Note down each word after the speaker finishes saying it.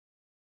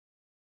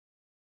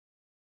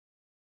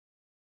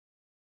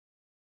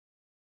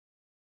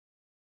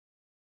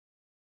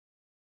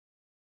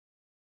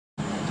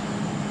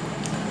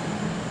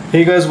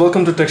Hey guys,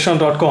 welcome to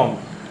TechSean.com.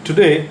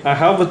 Today I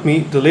have with me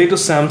the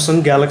latest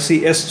Samsung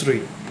Galaxy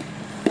S3.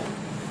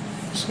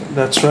 So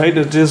that's right,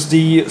 it is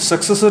the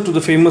successor to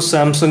the famous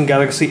Samsung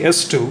Galaxy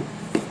S2.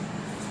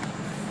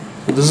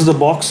 This is the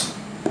box.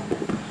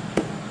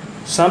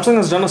 Samsung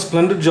has done a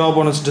splendid job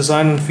on its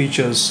design and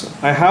features.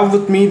 I have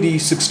with me the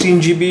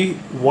 16GB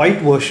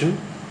white version.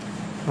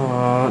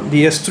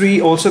 The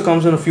S3 also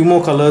comes in a few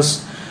more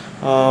colors,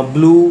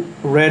 blue,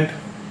 red,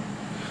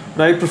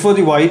 but I prefer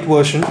the white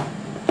version.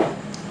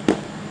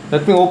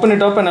 Let me open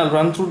it up and I'll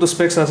run through the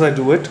specs as I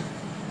do it.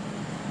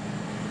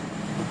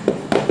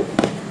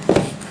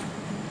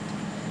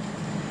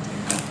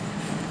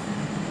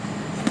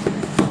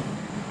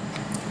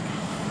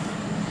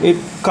 It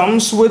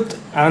comes with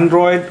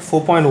Android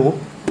 4.0.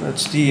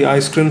 That's the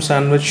ice cream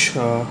sandwich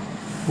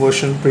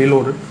version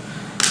preloaded.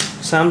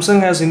 Samsung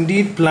has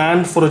indeed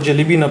planned for a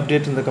Jelly Bean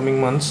update in the coming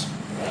months.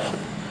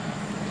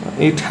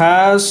 It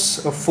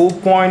has a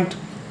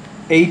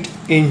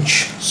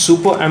 4.8-inch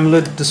Super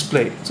AMOLED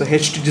display. It's a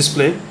HD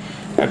display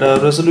at a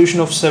resolution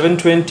of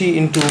 720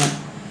 into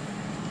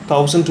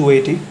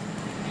 1280.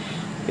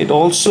 It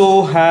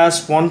also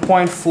has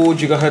 1.4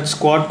 GHz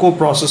quad-core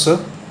processor,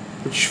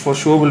 which for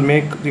sure will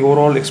make the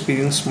overall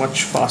experience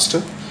much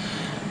faster,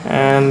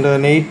 and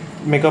an 8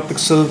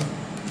 megapixel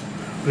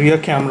rear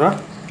camera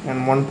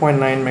and 1.9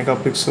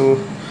 megapixel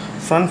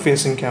front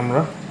facing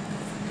camera.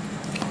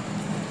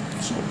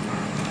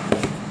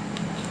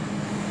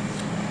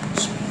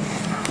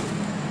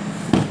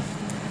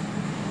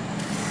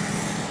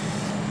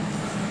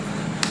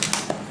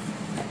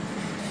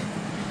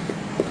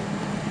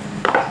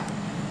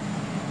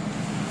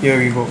 Here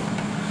we go.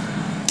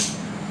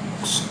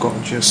 It's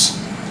gorgeous.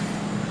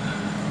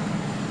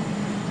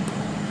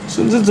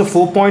 Since it's a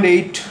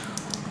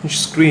 4.8-inch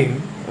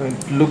screen,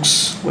 it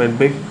looks quite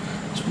big.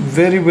 It's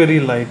very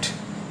light.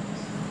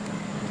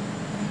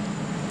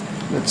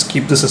 Let's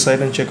keep this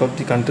aside and check out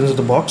the contents of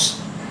the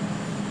box.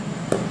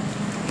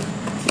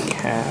 We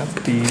have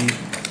the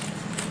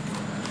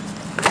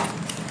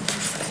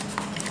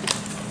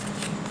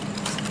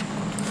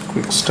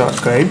quick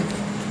start guide.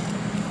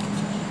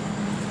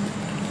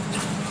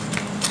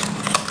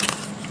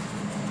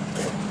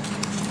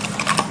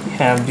 We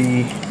have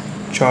the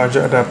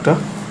charger adapter,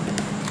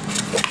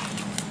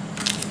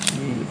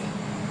 the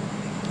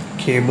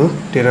cable,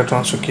 data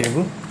transfer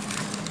cable,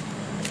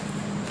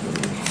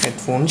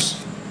 headphones,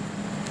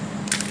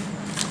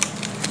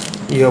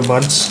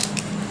 earbuds,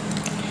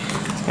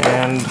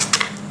 and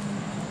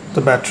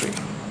the battery.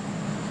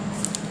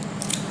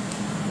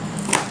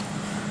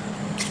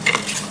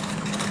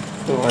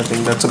 So I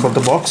think that's about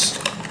the box.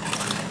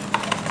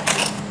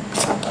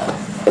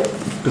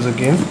 Because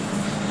again,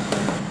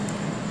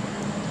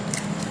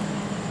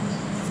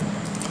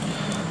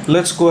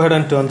 let's go ahead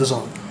and turn this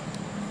on.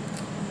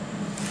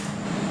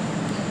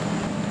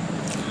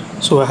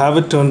 So I have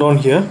it turned on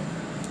here.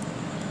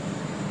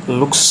 It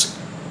looks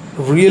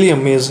really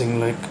amazing.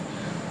 Like,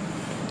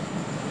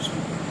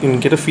 you can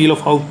get a feel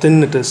of how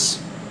thin it is.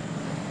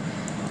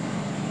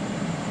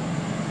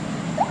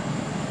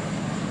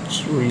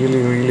 It's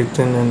really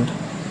thin, and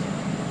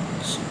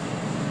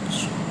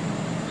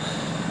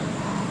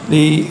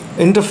the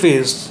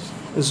interface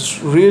is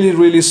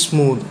really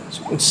smooth. As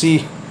you can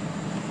see,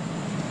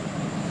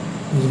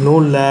 no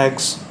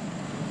lags.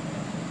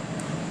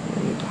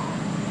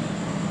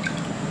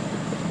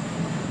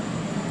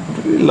 I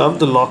really love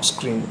the lock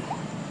screen.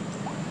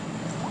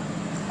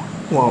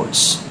 Wow,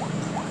 it's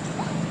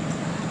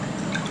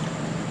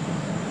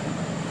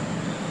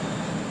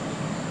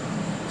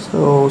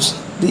so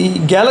the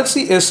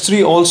Galaxy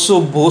S3 also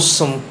boasts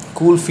some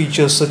cool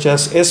features such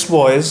as S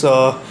Voice,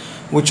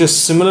 which is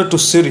similar to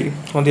Siri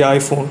on the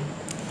iPhone,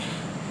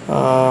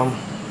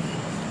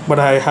 but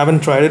I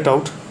haven't tried it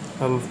out.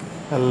 I'll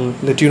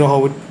let you know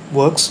how it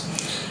works.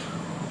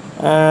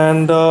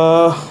 And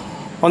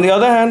on the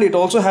other hand, it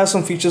also has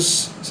some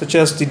features such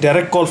as the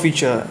direct call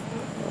feature.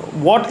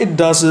 What it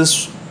does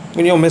is,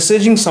 when you're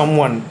messaging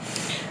someone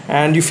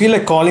and you feel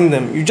like calling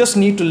them, you just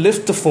need to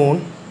lift the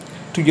phone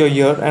to your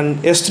ear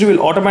and S3 will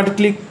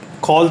automatically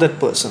call that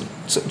person.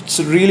 So it's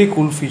a really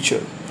cool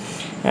feature.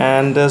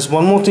 And there's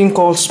one more thing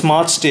called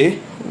Smart Stay.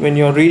 When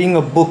you're reading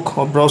a book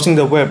or browsing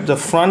the web, the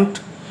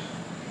front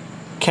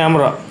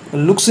camera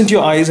looks into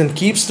your eyes and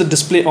keeps the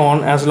display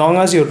on as long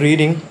as you're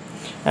reading,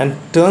 and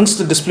turns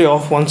the display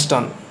off once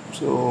done.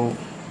 So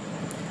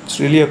it's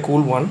really a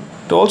cool one.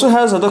 It also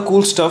has other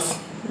cool stuff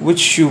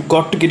which you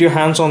got to get your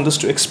hands on this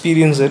to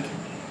experience it.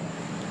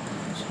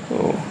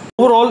 So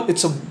overall,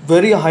 it's a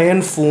very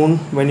high-end phone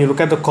when you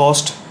look at the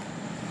cost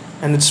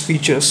and its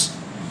features.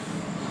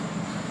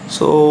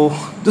 So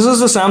this is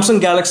the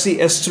Samsung Galaxy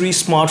S3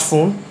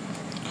 smartphone.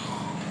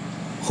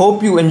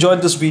 Hope you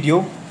enjoyed this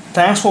video.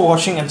 Thanks for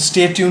watching and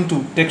stay tuned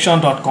to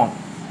TechSean.com.